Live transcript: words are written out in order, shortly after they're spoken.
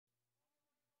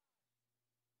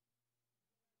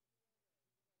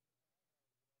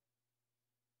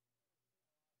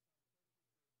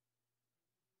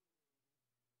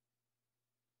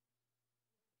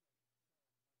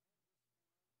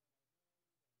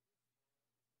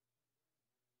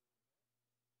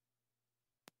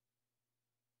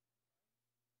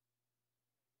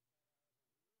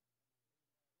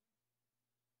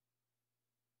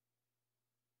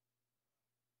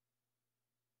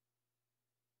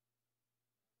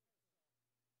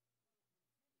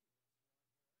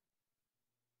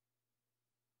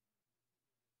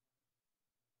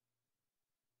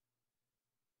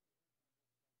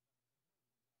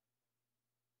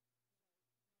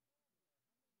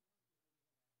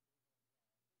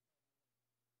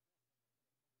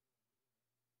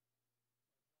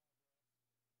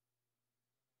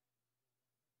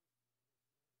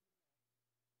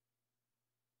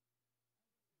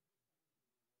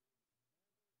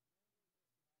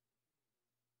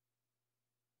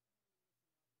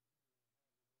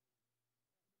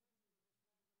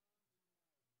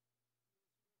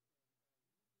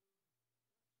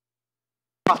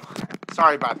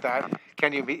Sorry about that.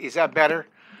 Is that better?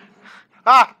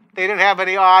 Ah, they didn't have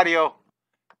any audio.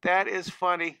 That is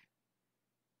funny.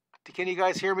 Can you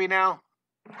guys hear me now?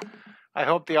 I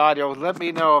hope the audio. Let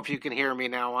me know if you can hear me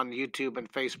now on YouTube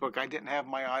and Facebook. I didn't have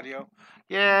my audio.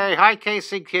 Yay. Hi,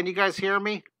 Casey. Can you guys hear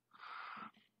me?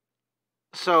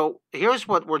 So here's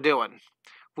what we're doing.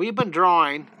 We've been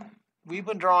drawing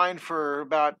for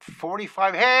about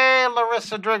 45. Hey,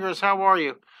 Larissa Driggers, how are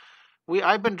you?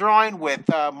 I've been drawing with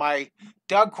my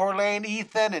Doug Corlane,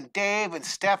 Ethan, and Dave, and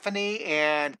Stephanie,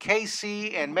 and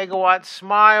Casey, and Megawatt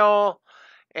Smile,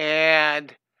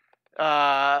 and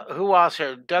who else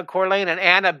here? Doug Corlane and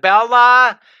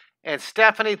Annabella and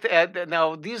Stephanie.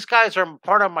 Now, these guys are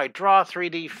part of my Draw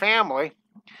 3D family.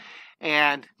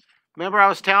 And remember I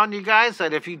was telling you guys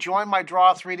that if you join my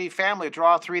Draw 3D family,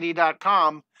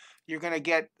 draw3d.com, you're going to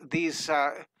get these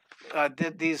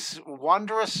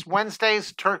Wondrous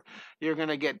Wednesdays. You're going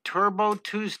to get Turbo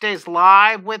Tuesdays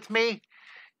live with me.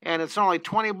 And it's only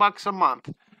 $20 a month.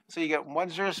 So you get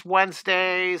Wondrous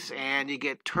Wednesdays and you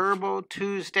get Turbo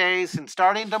Tuesdays. And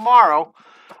starting tomorrow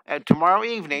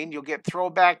evening, you'll get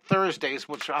Throwback Thursdays,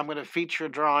 which I'm going to feature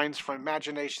drawings from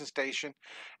Imagination Station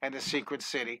and the Secret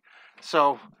City.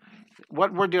 So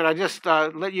what we're doing, I just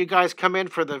let you guys come in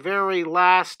for the very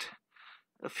last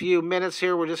few minutes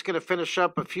here. We're just going to finish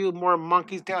up a few more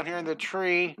monkeys down here in the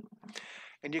tree.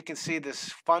 And you can see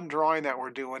this fun drawing that we're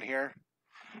doing here.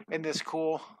 Isn't this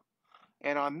cool?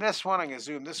 And on this one, I'm going to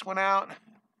zoom this one out.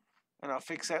 And I'll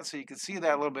fix that so you can see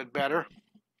that a little bit better.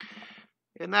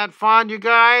 Isn't that fun, you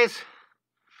guys?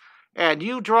 And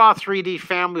you Draw 3D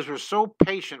families were so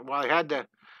patient while I had to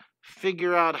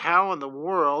figure out how in the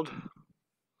world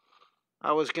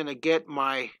I was going to get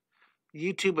my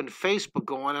YouTube and Facebook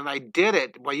going. And I did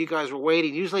it while you guys were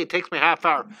waiting. Usually it takes me a half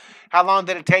hour. How long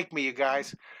did it take me, you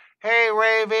guys? Hey,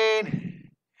 Raven.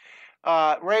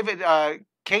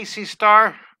 Casey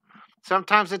Star.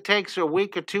 Sometimes it takes a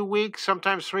week or 2 weeks,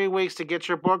 sometimes 3 weeks to get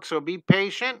your book, so be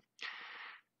patient.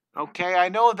 Okay, I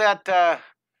know that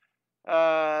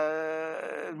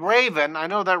Raven,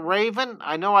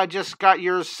 I know I just got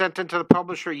yours sent into the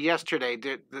publisher yesterday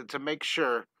to make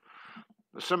sure.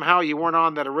 Somehow you weren't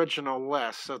on that original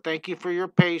list, so thank you for your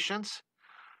patience.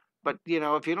 But,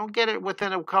 if you don't get it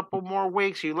within a couple more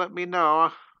weeks, you let me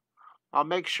know. I'll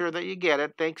make sure that you get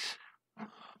it. Thanks.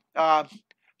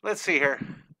 Let's see here.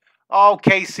 Oh,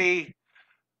 Casey.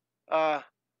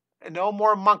 No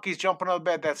more monkeys jumping on the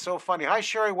bed. That's so funny. Hi,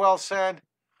 Sherry Wilson.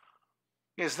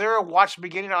 Is there a watch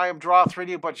beginning? I am Draw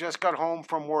 3D, but just got home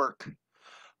from work.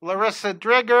 Larissa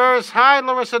Driggers. Hi,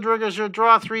 Larissa Driggers. You're a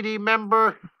Draw 3D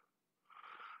member.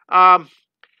 I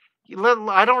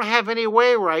don't have any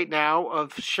way right now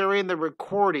of sharing the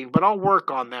recording, but I'll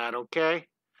work on that, okay?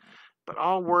 But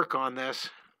I'll work on this.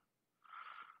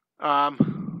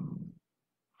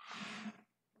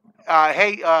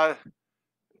 Hey,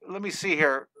 let me see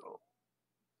here.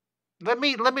 Let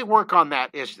me work on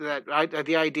that.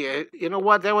 The idea? You know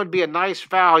what? That would be a nice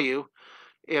value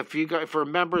if you got for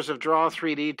members of Draw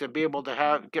 3D to be able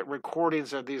to get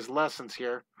recordings of these lessons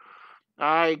here.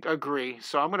 I agree.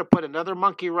 So I'm going to put another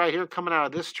monkey right here coming out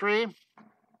of this tree.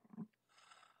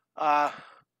 Laura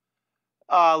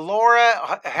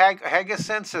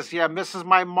Hagison says, yeah, Mrs.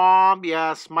 My mom.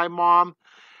 Yes, my mom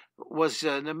was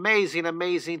an amazing,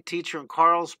 amazing teacher in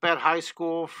Carlsbad High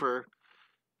School for,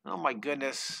 oh my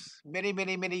goodness, many,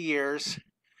 many, many years.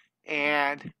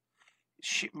 And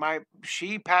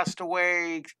she passed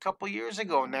away a couple years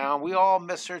ago now. We all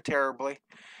miss her terribly.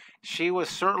 She was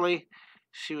certainly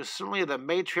the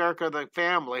matriarch of the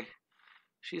family.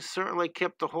 She certainly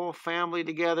kept the whole family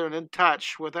together and in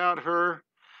touch. Without her,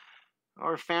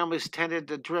 our families tended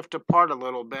to drift apart a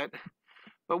little bit.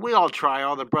 But we all try,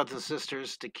 all the brothers and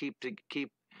sisters, to keep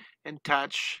in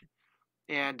touch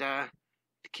and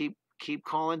keep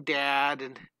calling Dad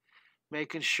and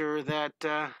making sure that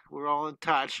we're all in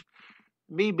touch.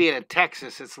 Me being in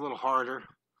Texas, it's a little harder.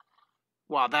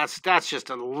 Wow, that's just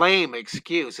a lame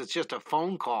excuse. It's just a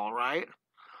phone call, right?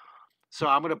 So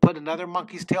I'm going to put another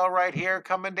monkey's tail right here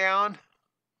coming down.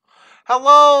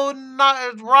 Hello,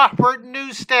 Robert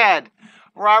Newstead.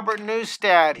 Robert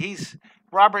Newstead's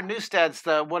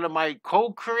one of my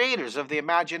co-creators of the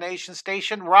Imagination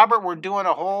Station. Robert, we're doing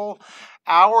a whole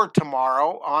hour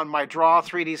tomorrow on my Draw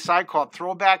 3D site called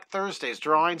Throwback Thursdays.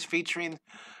 Drawings featuring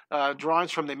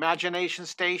drawings from the Imagination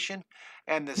Station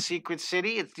and the Secret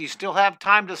City. You still have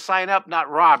time to sign up. Not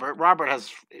Robert. Robert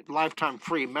has lifetime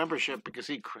free membership because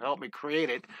he helped me create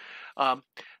it.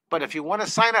 But if you want to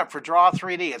sign up for Draw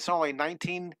 3D, it's only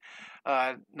 $19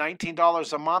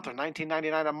 a month or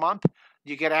 $19.99 a month.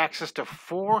 You get access to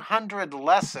 400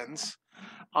 lessons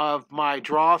of my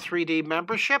Draw 3D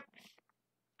membership.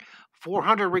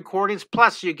 400 recordings,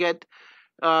 plus you get,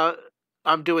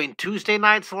 I'm doing Tuesday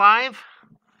nights live,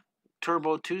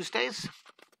 Turbo Tuesdays.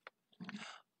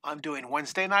 I'm doing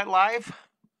Wednesday night live,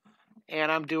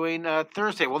 and I'm doing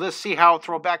Thursday. Well, let's see how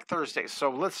Throwback Thursday.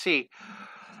 So let's see.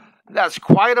 That's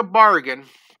quite a bargain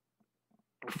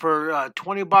for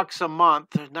 $20 a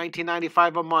month,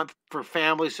 $19.95 a month for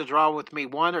families to draw with me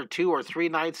 1 or 2 or 3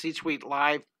 nights each week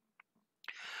live,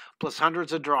 plus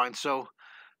hundreds of drawings. So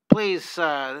please,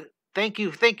 thank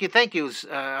you.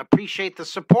 Appreciate the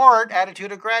support.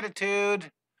 Attitude of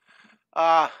gratitude.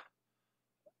 Let's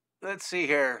see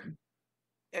here.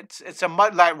 It's a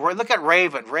mud light. Look at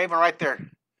Raven right there.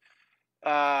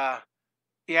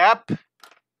 Yep.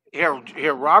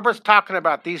 Here, Robert's talking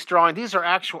about these drawings. These are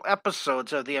actual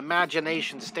episodes of the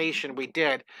Imagination Station we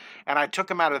did, and I took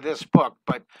them out of this book.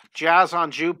 But Jazz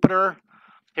on Jupiter.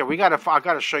 Here, I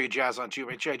gotta show you Jazz on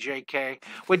Jupiter. JK.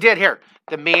 We did here.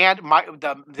 The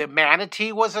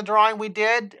manatee was a drawing we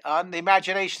did on the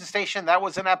Imagination Station. That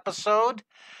was an episode.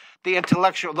 The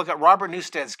intellectual. Look at Robert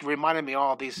Newstead's reminded me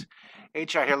all these.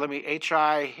 HI here.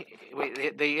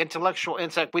 The intellectual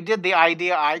insect. We did the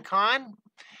idea icon.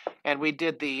 And we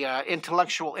did the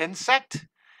intellectual insect.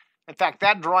 In fact,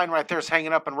 that drawing right there is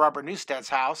hanging up in Robert Newstead's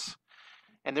house.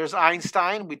 And there's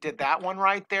Einstein. We did that one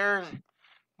right there.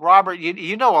 Robert,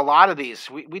 you know a lot of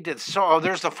these. We did so. Oh,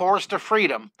 there's the Forest of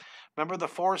Freedom. Remember the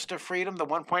Forest of Freedom, the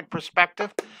 1-point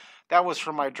perspective? That was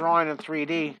from my drawing in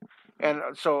 3D.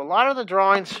 And so a lot of the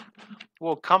drawings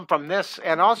will come from this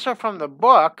and also from the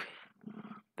book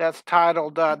that's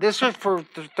titled, this is for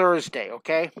Thursday,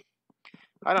 okay?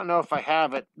 I don't know if I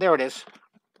have it. There it is.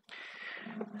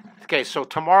 Okay, so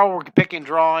tomorrow we're picking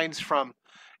drawings from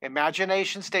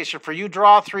Imagination Station. For you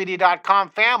Draw3D.com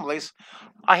families,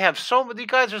 I have so many. You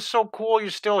guys are so cool.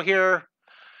 You're still here.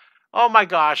 Oh my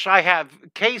gosh. I have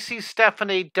Casey,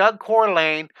 Stephanie, Doug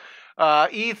Corlane,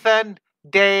 Ethan,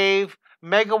 Dave,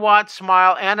 Megawatt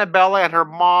Smile, Annabella, and her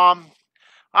mom.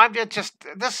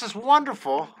 This is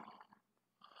wonderful.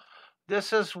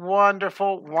 This is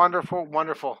wonderful, wonderful,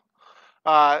 wonderful.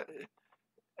 Megawatt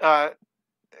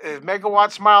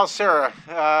Smile, Sarah.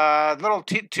 Little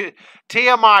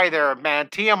TMI there, man.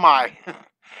 TMI.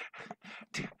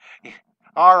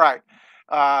 All right.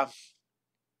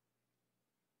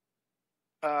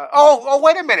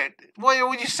 Wait a minute.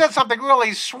 Well, you said something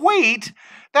really sweet.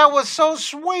 That was so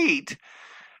sweet.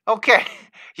 Okay.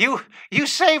 You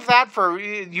save that for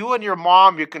you and your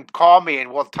mom. You can call me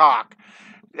and we'll talk.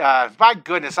 My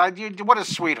goodness. What a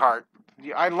sweetheart.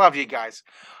 I love you guys.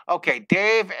 Okay,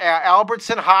 Dave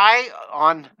Albertson, hi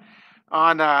on.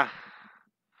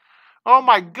 Oh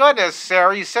my goodness,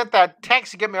 Sarah, you sent that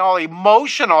text to get me all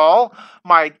emotional.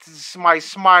 My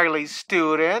smiley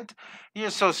student, you're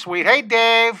so sweet. Hey,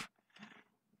 Dave.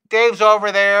 Dave's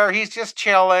over there. He's just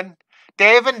chilling.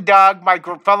 Dave and Doug, my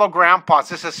fellow grandpas.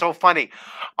 This is so funny.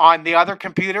 On the other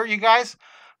computer, you guys.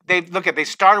 They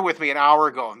started with me an hour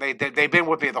ago, and they've been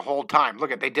with me the whole time.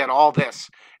 They did all this.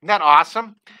 Isn't that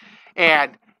awesome?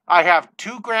 And I have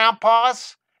 2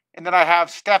 grandpas, and then I have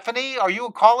Stephanie. Are you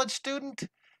a college student?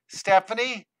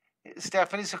 Stephanie?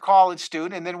 Stephanie's a college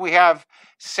student. And then we have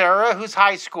Sarah, who's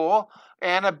high school.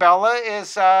 Annabella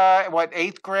is,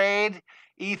 8th grade.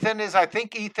 I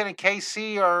think Ethan and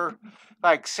Casey are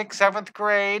like 6th, 7th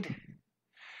grade.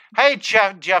 Hey,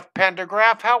 Jeff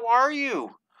Pendergraph, how are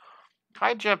you?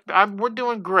 Hi, Jeff. We're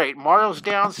doing great. Mario's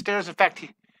downstairs. In fact,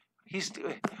 he's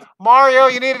Mario.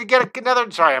 You need to get another.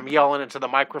 Sorry, I'm yelling into the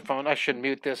microphone. I should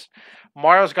mute this.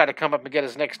 Mario's got to come up and get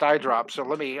his next eye drop. So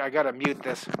I got to mute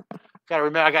this. Got to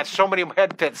remember, I got so many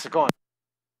headsets going.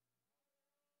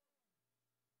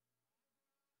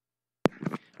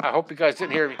 I hope you guys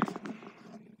didn't hear me.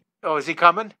 Oh, is he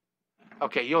coming?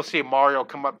 Okay, you'll see Mario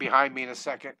come up behind me in a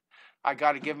second. I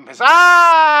got to give him his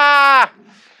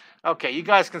Okay, you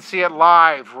guys can see it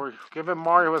live. We're giving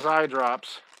Mario his eye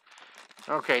drops.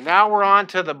 Okay, now we're on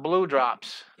to the blue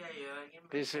drops.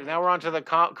 Now we're on to the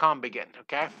Combigin,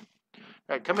 okay? All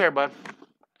right, come here, bud.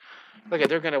 Look,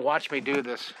 they're going to watch me do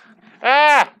this.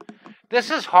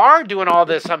 This is hard doing all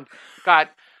this. I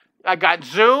got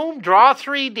Zoom, Draw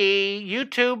 3D,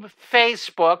 YouTube,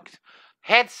 Facebook,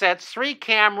 headsets, 3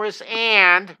 cameras,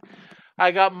 and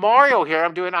I got Mario here.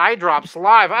 I'm doing eye drops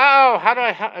live. Oh,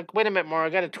 wait a minute, Mario. I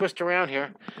got to twist around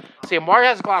here. See, Mario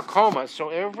has glaucoma, so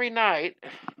every night.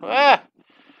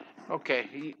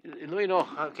 Okay, every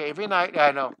night.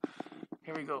 I know.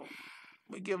 Here we go.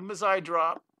 We give him his eye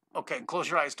drop. Okay, close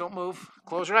your eyes. Don't move.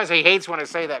 Close your eyes. He hates when I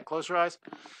say that. Close your eyes.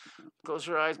 Close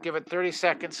your eyes. Give it 30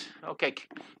 seconds. Okay,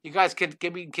 you guys can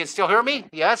still hear me?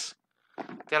 Yes.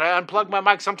 Did I unplug my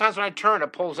mic? Sometimes when I turn,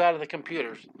 it pulls out of the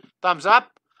computer. Thumbs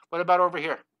up. What about over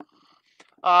here?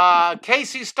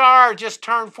 Casey Starr just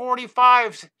turned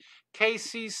 45.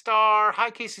 Casey Starr.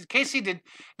 Hi, Casey. Casey, did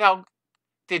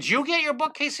you get your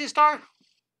book, Casey Starr?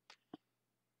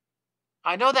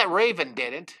 I know that Raven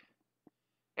didn't.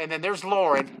 And then there's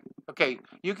Lauren. Okay,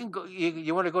 you can go.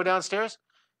 You want to go downstairs?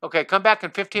 Okay, come back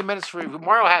in 15 minutes. For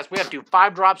Mario we have to do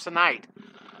 5 drops a night.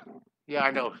 Yeah,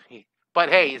 I know. But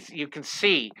hey, you can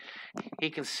see. He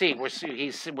can see. We're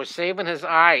saving his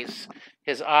eyes.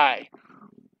 His eye.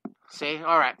 See?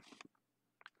 All right.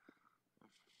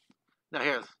 Now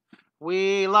here.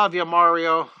 We love you,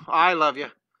 Mario. I love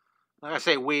you. I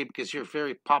say we because you're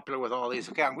very popular with all these.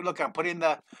 Okay, I'm putting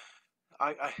the.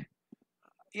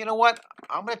 You know what?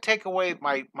 I'm going to take away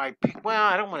my. Well,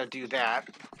 I don't want to do that.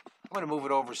 I'm going to move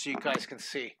it over so you guys can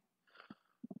see.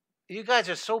 You guys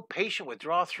are so patient with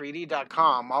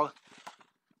draw3d.com. Well,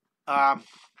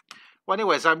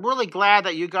 anyways, I'm really glad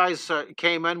that you guys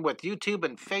came in with YouTube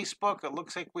and Facebook. It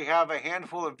looks like we have a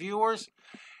handful of viewers.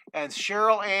 And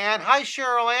Cheryl Ann. Hi,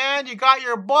 Cheryl Ann. You got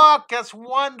your book. That's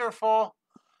wonderful.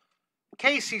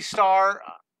 Casey Starr,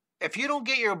 if you don't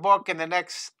get your book in the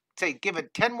next, say, give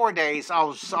it 10 more days,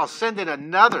 I'll send it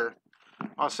another.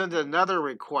 I'll send it another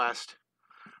request.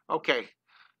 Okay.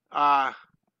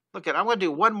 Look I'm going to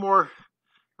do one more.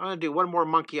 I'm going to do one more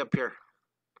monkey up here.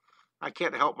 I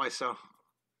can't help myself.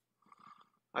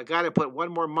 I got to put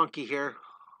one more monkey here.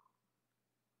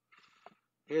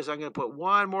 I'm going to put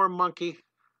one more monkey.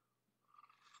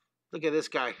 Look at this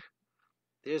guy.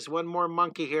 There's one more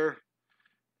monkey here.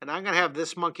 And I'm going to have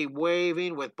this monkey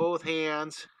waving with both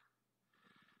hands.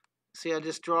 See, I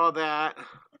just draw that.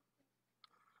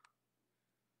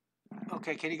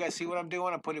 Okay, can you guys see what I'm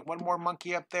doing? I'm putting one more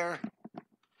monkey up there.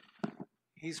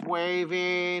 He's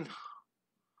waving.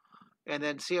 And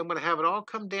then, see, I'm going to have it all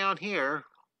come down here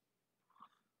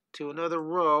to another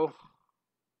row.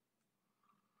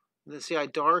 And then, see, I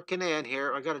darken in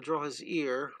here. I got to draw his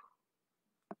ear.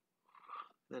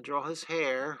 Then draw his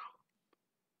hair.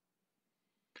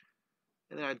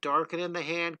 And then I darken in the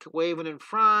hand, waving in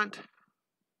front.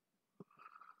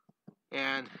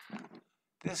 And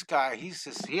this guy,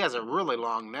 he has a really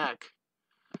long neck.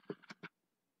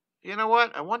 You know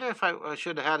what? I wonder if I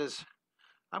should have had his...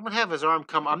 I'm going to have his arm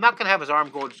come... I'm not going to have his arm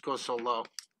go so low.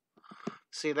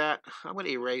 See that? I'm going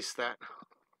to erase that.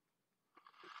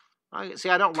 See,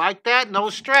 I don't like that. No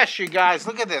stress, you guys.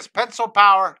 Look at this. Pencil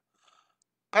power.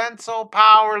 Pencil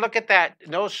power. Look at that.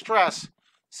 No stress.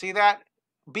 See that?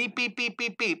 Beep, beep, beep,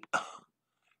 beep, beep.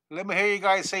 Let me hear you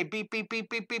guys say beep, beep, beep,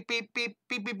 beep, beep, beep, beep,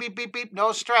 beep, beep, beep, beep, beep.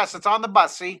 No stress. It's on the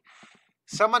bus, see?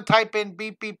 Someone type in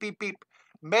beep, beep, beep, beep.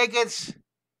 Megawatt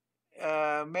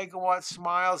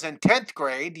Smiles in 10th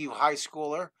grade, you high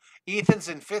schooler. Ethan's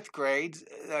in 5th grade.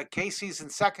 Casey's in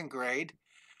 2nd grade.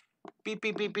 Beep,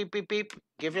 beep, beep, beep, beep, beep.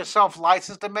 Give yourself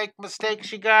license to make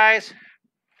mistakes, you guys.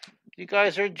 You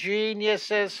guys are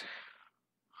geniuses.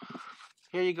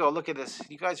 Here you go. Look at this.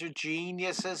 You guys are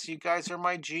geniuses. You guys are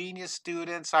my genius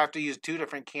students. I have to use 2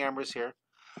 different cameras here.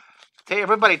 Okay,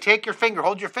 everybody, take your finger.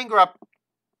 Hold your finger up.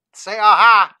 Say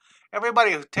aha.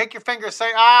 Everybody, take your finger.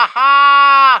 Say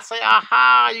aha. Say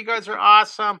aha. You guys are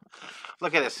awesome.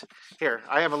 Look at this. Here,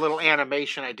 I have a little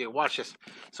animation I do. Watch this.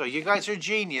 So you guys are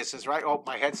geniuses, right? Oh,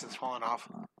 my headset's falling off.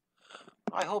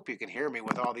 I hope you can hear me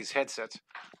with all these headsets.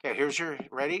 Okay, here's your...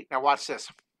 Ready? Now watch this.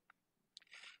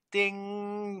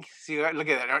 Ding. See, look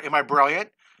at that. Am I brilliant?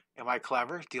 Am I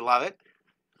clever? Do you love it?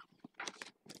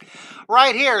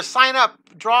 Right here, sign up,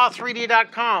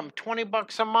 draw3d.com, 20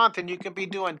 bucks a month, and you could be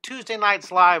doing Tuesday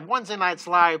nights live, Wednesday nights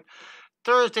live,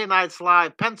 Thursday nights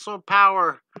live, pencil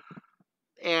power.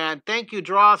 And thank you,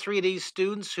 Draw3D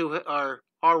students who are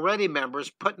already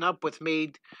members, putting up with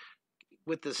me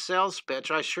with the sales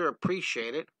pitch. I sure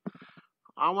appreciate it.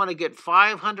 I want to get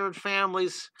 500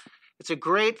 families. It's a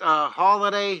great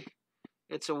holiday.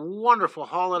 It's a wonderful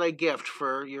holiday gift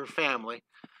for your family.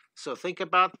 So think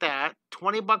about that.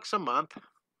 20 bucks a month.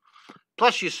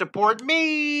 Plus you support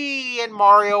me and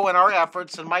Mario and our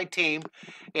efforts and my team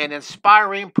in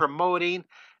inspiring, promoting,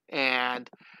 and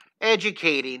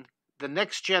educating the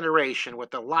next generation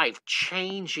with the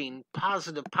life-changing,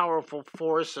 positive, powerful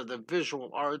force of the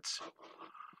visual arts.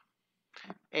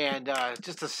 And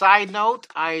just a side note,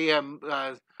 I am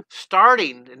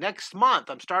starting next month.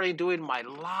 I'm starting doing my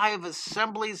live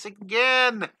assemblies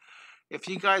again. If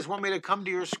you guys want me to come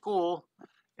to your school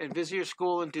and visit your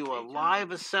school and do a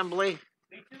live assembly,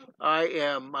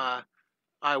 I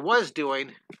was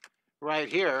doing right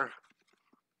here.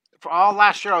 For all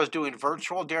last year, I was doing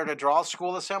virtual Dare to Draw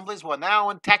school assemblies. Well, now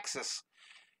in Texas,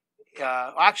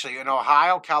 actually in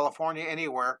Ohio, California,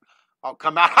 anywhere, I'll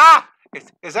come out. Ha!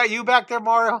 Is that you back there,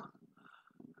 Mario?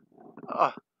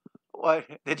 What?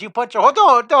 Did you put your...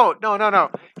 Oh, don't. No.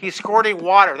 He's squirting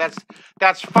water.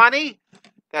 That's funny.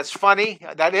 That's funny.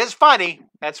 That is funny.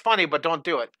 That's funny, but don't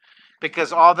do it.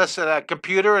 Because all this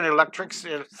computer and electrics...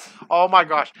 oh, my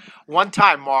gosh. One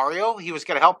time, Mario, he was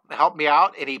going to help me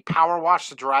out, and he power washed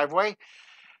the driveway.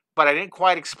 But I didn't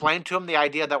quite explain to him the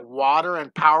idea that water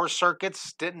and power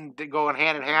circuits didn't go in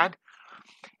hand.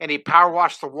 And he power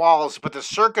washed the walls, but the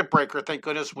circuit breaker, thank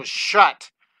goodness, was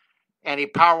shut. And he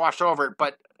power washed over it.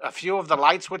 But a few of the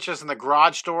light switches in the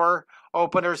garage door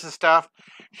openers and stuff,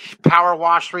 power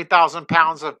wash, 3,000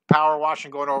 pounds of power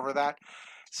washing going over that.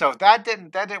 So that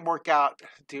didn't work out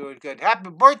too good. Happy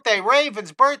birthday,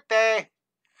 Raven's birthday.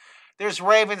 There's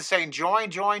Raven saying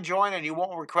join, and you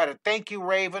won't regret it. Thank you,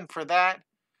 Raven, for that.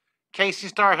 Casey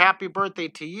Star, happy birthday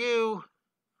to you.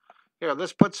 Here,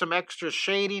 let's put some extra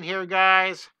shading here,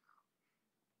 guys.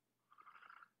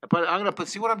 I'm going to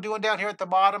see what I'm doing down here at the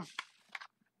bottom.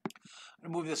 I'm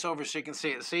going to move this over so you can see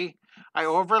it. See? I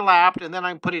overlapped, and then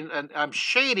I'm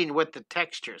shading with the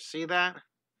texture. See that?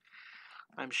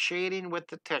 I'm shading with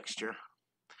the texture.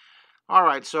 All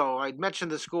right, so I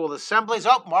mentioned the school assemblies.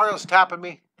 Oh, Mario's tapping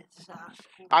me. It's out of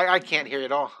school. I can't hear you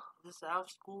at all. Is this out of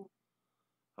school?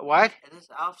 What? It is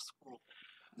out of school.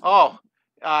 Oh,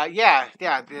 yeah.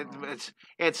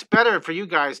 It's better for you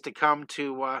guys to come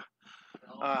to.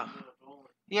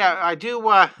 Yeah, I do.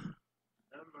 Well,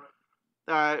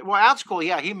 OutSchool.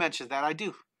 Yeah, he mentioned that. I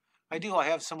do. I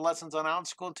have some lessons on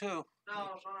OutSchool too. No, I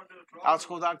was trying to do a drawing.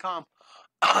 OutSchool.com.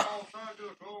 No, I was trying to do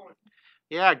a drawing.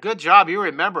 Yeah, good job. You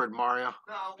remembered, Mario.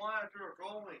 No, I wanted to do a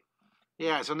drawing.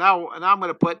 Yeah, so now I'm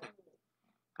gonna put.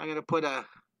 I'm gonna put a.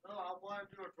 No, I wanted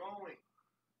to do a drawing.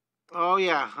 Oh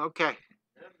yeah. Okay.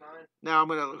 Never mind. Now I'm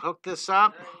gonna hook this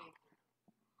up.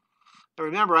 But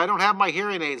remember, I don't have my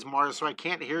hearing aids, Mario, so I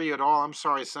can't hear you at all. I'm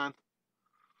sorry, son.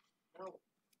 No.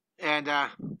 And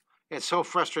it's so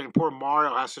frustrating. Poor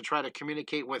Mario has to try to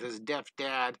communicate with his deaf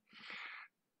dad.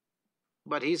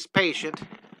 But he's patient.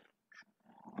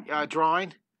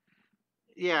 Drawing?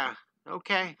 Yeah.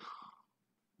 Okay.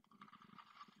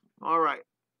 All right.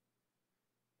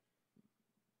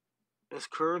 Let's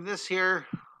curve this here.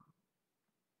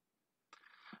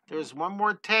 There's one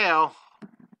more tail.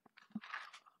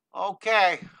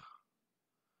 Okay.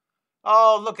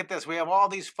 Oh, look at this. We have all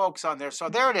these folks on there. So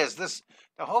there it is.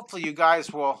 Now hopefully you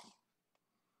guys will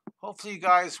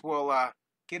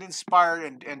get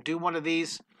inspired and do one of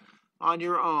these on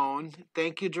your own.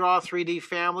 Thank you, Draw 3D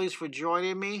families, for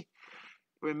joining me.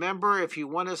 Remember, if you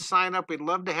want to sign up, we'd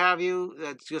love to have you.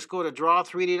 Just go to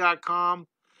draw3d.com.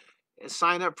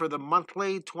 Sign up for the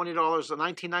monthly, $20,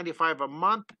 $19.95 a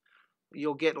month.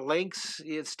 You'll get links.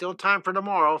 It's still time for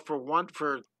tomorrow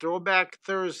for Throwback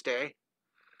Thursday.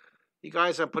 You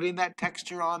guys, I'm putting that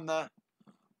texture on the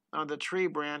tree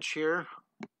branch here.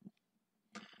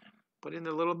 Put in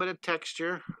a little bit of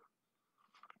texture,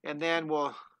 and then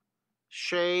we'll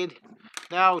shade.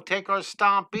 Now take our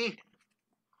Stompy,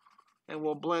 and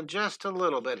we'll blend just a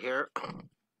little bit here.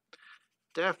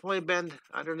 Definitely blend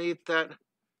underneath that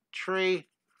tree.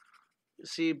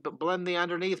 See, blend the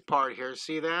underneath part here.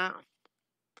 See that?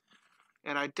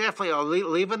 And I'll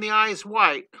leaving the eyes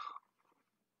white.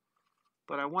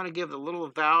 But I want to give a little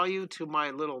value to my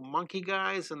little monkey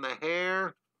guys and the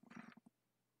hair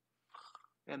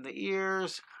and the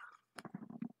ears.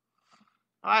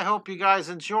 I hope you guys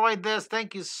enjoyed this.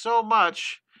 Thank you so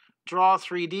much, Draw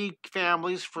 3D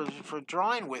families, for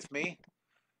drawing with me.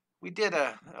 We did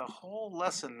a whole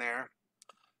lesson there.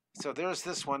 So there's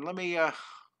this one. Let me I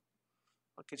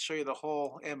can show you the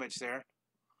whole image there.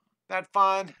 That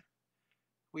fun?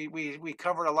 We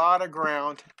covered a lot of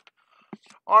ground.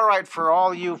 All right, for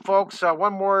all you folks,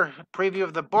 one more preview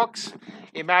of the books.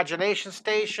 Imagination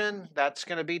Station, that's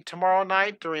going to be tomorrow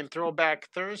night during Throwback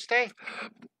Thursday.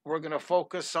 We're going to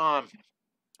focus on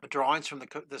drawings from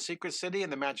the Secret City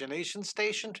and the Imagination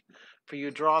Station for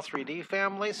you Draw 3D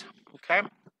families. Okay.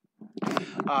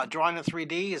 Drawing in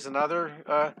 3D is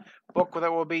another book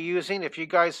that we'll be using. If you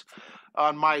guys,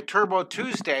 on my Turbo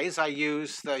Tuesdays, I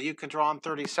use the You Can Draw in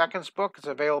 30 Seconds book. It's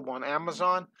available on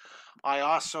Amazon. I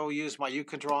also use my You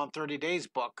Can Draw in 30 Days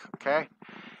book, okay?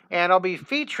 And I'll be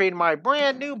featuring my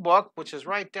brand new book, which is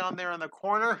right down there in the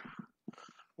corner,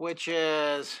 which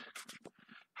is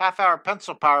Half Hour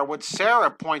Pencil Power, which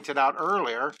Sarah pointed out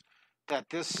earlier,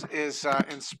 that this is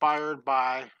inspired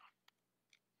by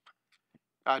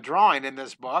drawing in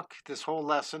this book. This whole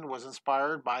lesson was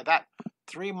inspired by that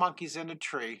 3 monkeys in a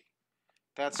tree.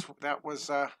 That was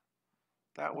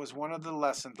one of the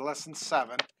lessons, lesson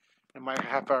 7. In my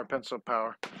Half Hour Pencil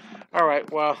Power. All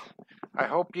right, well, I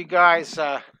hope you guys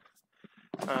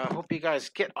Hope you guys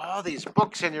get all these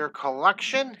books in your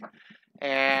collection.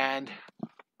 And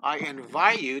I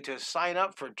invite you to sign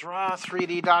up for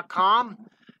draw3d.com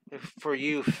for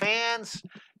you fans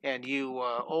and you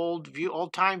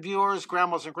old-time viewers,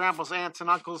 grandmas and grandpas, aunts and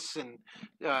uncles, and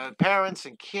parents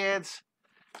and kids.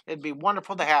 It'd be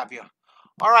wonderful to have you.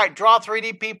 All right, Draw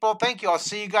 3D people, thank you. I'll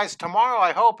see you guys tomorrow,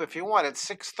 I hope, if you want. It's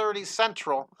 6:30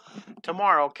 Central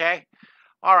tomorrow, okay?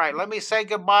 All right, let me say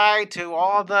goodbye to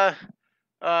all the...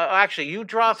 actually, you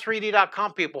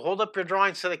draw3d.com people, hold up your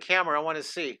drawings to the camera. I want to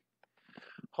see.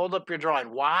 Hold up your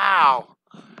drawing. Wow.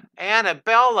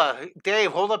 Annabella.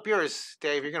 Dave, hold up yours.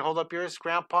 Dave, you're going to hold up yours,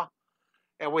 Grandpa?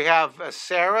 And we have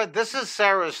Sarah. This is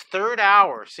Sarah's third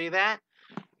hour. See that?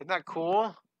 Isn't that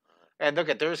cool? And look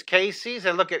at, there's Casey's.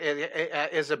 And look at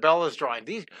Isabella's drawing.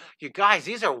 These, you guys,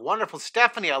 these are wonderful.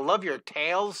 Stephanie, I love your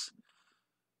tails.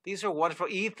 These are wonderful.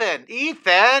 Ethan.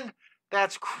 Ethan!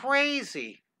 That's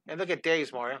crazy. And look at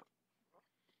Dave's, Mario.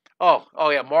 Oh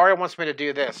yeah, Mario wants me to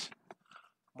do this.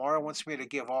 Mario wants me to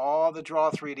give all the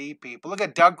Draw 3D people. Look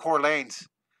at Doug Corlane's.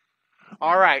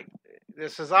 All right,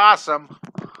 this is awesome.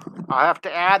 I'll have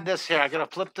to add this here. I'm gonna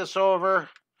flip this over.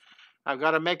 I've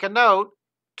got to make a note.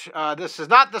 This is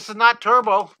not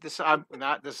Turbo. This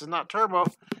is not Turbo.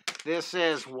 This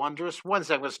is Wondrous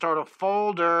Wednesday. I'm gonna start a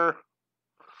folder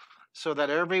so that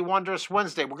every Wondrous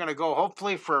Wednesday we're gonna go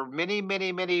hopefully for many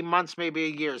months, maybe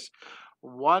years.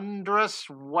 Wondrous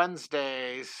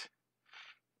Wednesdays.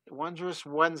 Wondrous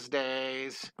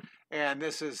Wednesdays, and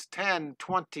this is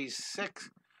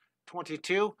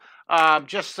 10/26/22.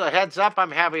 Just a heads up,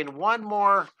 I'm having one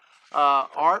more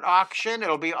art auction.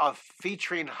 It'll be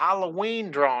featuring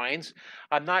Halloween drawings.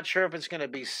 I'm not sure if it's going to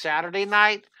be Saturday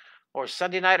night or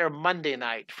Sunday night or Monday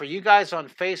night. For you guys on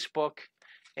Facebook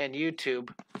and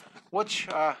YouTube, which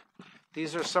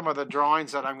these are some of the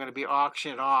drawings that I'm going to be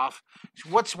auctioning off.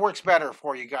 What works better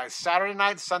for you guys? Saturday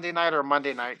night, Sunday night, or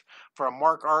Monday night for a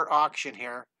Mark Art auction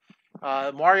here?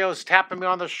 Mario's tapping me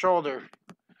on the shoulder.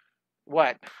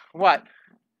 What? What?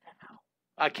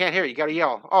 I can't hear you. You got to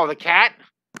yell. Oh, the cat?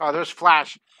 Oh, there's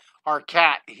Flash. Our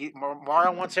cat.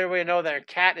 Mario wants everybody to know that our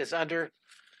cat is under.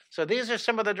 So these are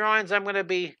some of the drawings I'm going to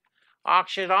be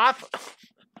auctioning off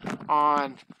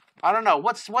on. I don't know.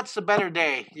 What's the better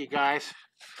day, you guys?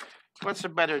 What's a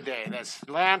better day? That's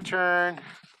Lantern,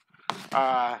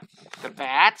 the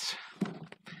Bats,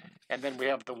 and then we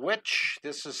have the Witch.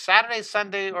 This is Saturday,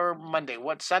 Sunday, or Monday.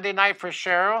 What, Sunday night for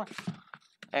Cheryl?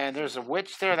 And there's a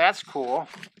Witch there. That's cool.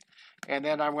 And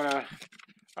then I'm going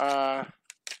to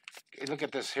look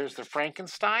at this. Here's the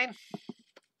Frankenstein.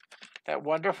 That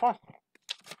wonderful.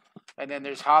 And then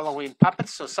there's Halloween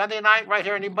puppets. So Sunday night right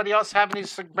here. Anybody else have any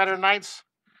better nights?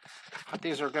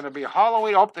 These are going to be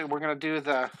Halloween. Oh, we're going to do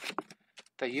the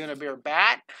Unibeer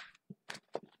Bat.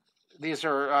 These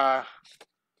are,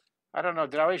 I don't know,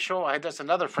 did I already show? That's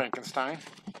another Frankenstein.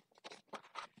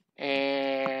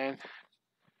 And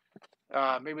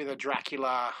maybe the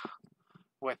Dracula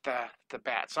with the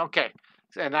bats. Okay,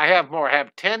 and I have more. I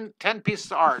have 10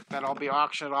 pieces of art that I'll be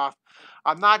auctioning off.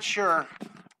 I'm not sure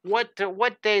what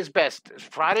day is best.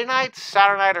 Friday night,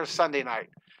 Saturday night, or Sunday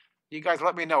night? You guys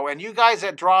let me know. And you guys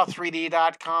at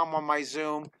draw3d.com on my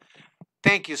Zoom,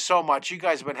 thank you so much. You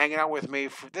guys have been hanging out with me.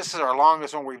 This is our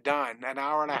longest one we've done, an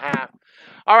hour and a half.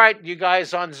 All right, you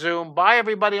guys on Zoom. Bye,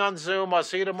 everybody on Zoom. I'll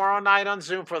see you tomorrow night on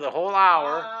Zoom for the whole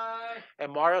hour. Bye.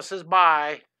 And Mario says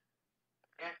bye.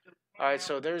 All right,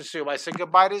 so there's Zoom. I said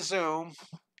goodbye to Zoom.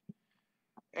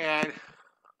 And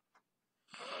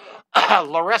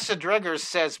Larissa Driggers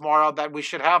says, Mario, that we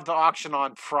should have the auction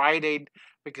on Friday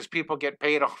because people get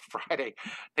paid on Friday.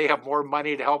 They have more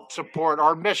money to help support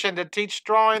our mission to teach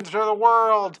drawing to the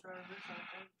world.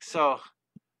 So,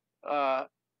 all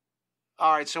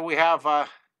right, so we have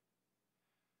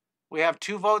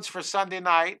 2 votes for Sunday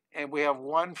night, and we have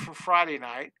 1 for Friday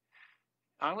night.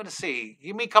 I'm going to see.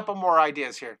 Give me a couple more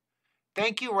ideas here.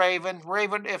 Thank you, Raven.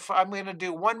 Raven, if I'm going to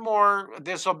do one more,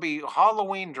 this will be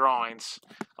Halloween drawings.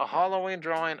 A Halloween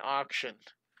drawing auction.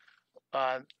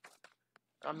 I'm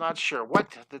not sure.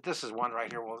 This is one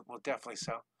right here. We'll definitely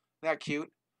sell. Isn't that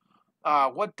cute?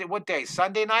 What day?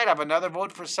 Sunday night? I have another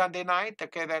vote for Sunday night.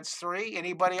 Okay, that's 3.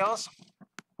 Anybody else?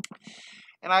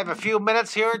 And I have a few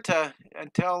minutes here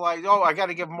until I got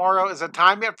to give Mario. Is it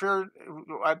time yet for?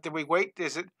 Did we wait?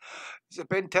 Has it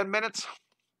been 10 minutes?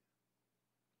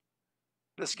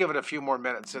 Let's give it a few more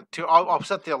minutes. I'll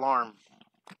set the alarm.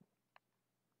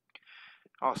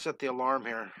 I'll set the alarm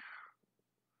here.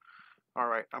 All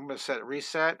right, I'm going to set it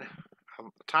reset.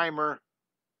 Timer.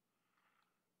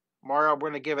 Mario, we're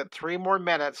going to give it 3 more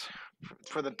minutes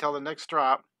till the next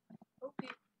drop. Okay.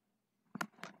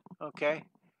 Okay.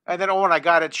 And then Owen, I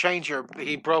got to change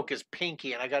he broke his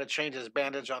pinky, and I got to change his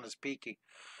bandage on his pinky.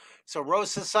 So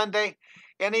roast is Sunday.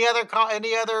 Any other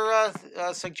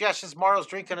suggestions? Mario's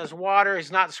drinking his water.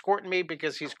 He's not escorting me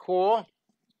because he's cool.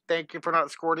 Thank you for not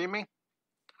escorting me.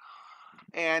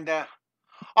 And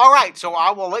all right, so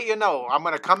I will let you know. I'm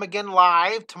going to come again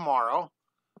live tomorrow.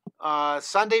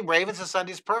 Sunday, Ravens and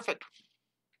Sunday's perfect.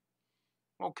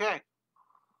 Okay.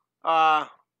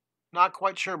 Not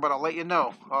quite sure, but I'll let you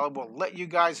know. I will let you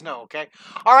guys know, okay?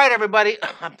 All right, everybody.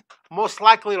 Most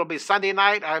likely it'll be Sunday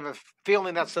night. I have a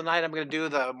feeling that's the night I'm going to do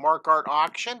the Mark Art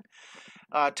auction.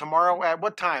 Tomorrow at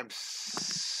what time?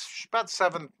 About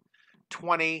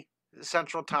 7:20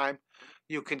 Central Time.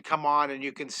 You can come on and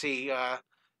you can see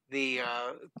the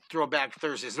Throwback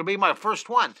Thursdays. It'll be my first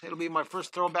one. It'll be my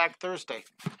first Throwback Thursday.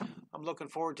 I'm looking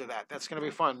forward to that. That's going to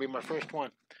be fun. It'll be my first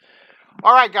one.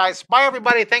 All right, guys. Bye,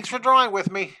 everybody. Thanks for drawing with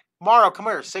me. Morrow, come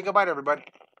here. Say goodbye to everybody.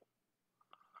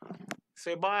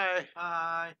 Say bye.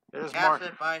 Bye. There's Cat Mark.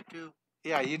 said bye too.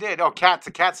 Yeah, you did. Oh, cat.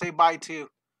 The cat say bye too.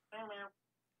 Meow, meow.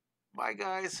 Bye,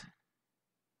 guys.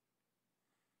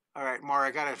 All right, Mara,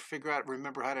 I got to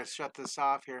remember how to shut this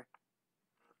off here.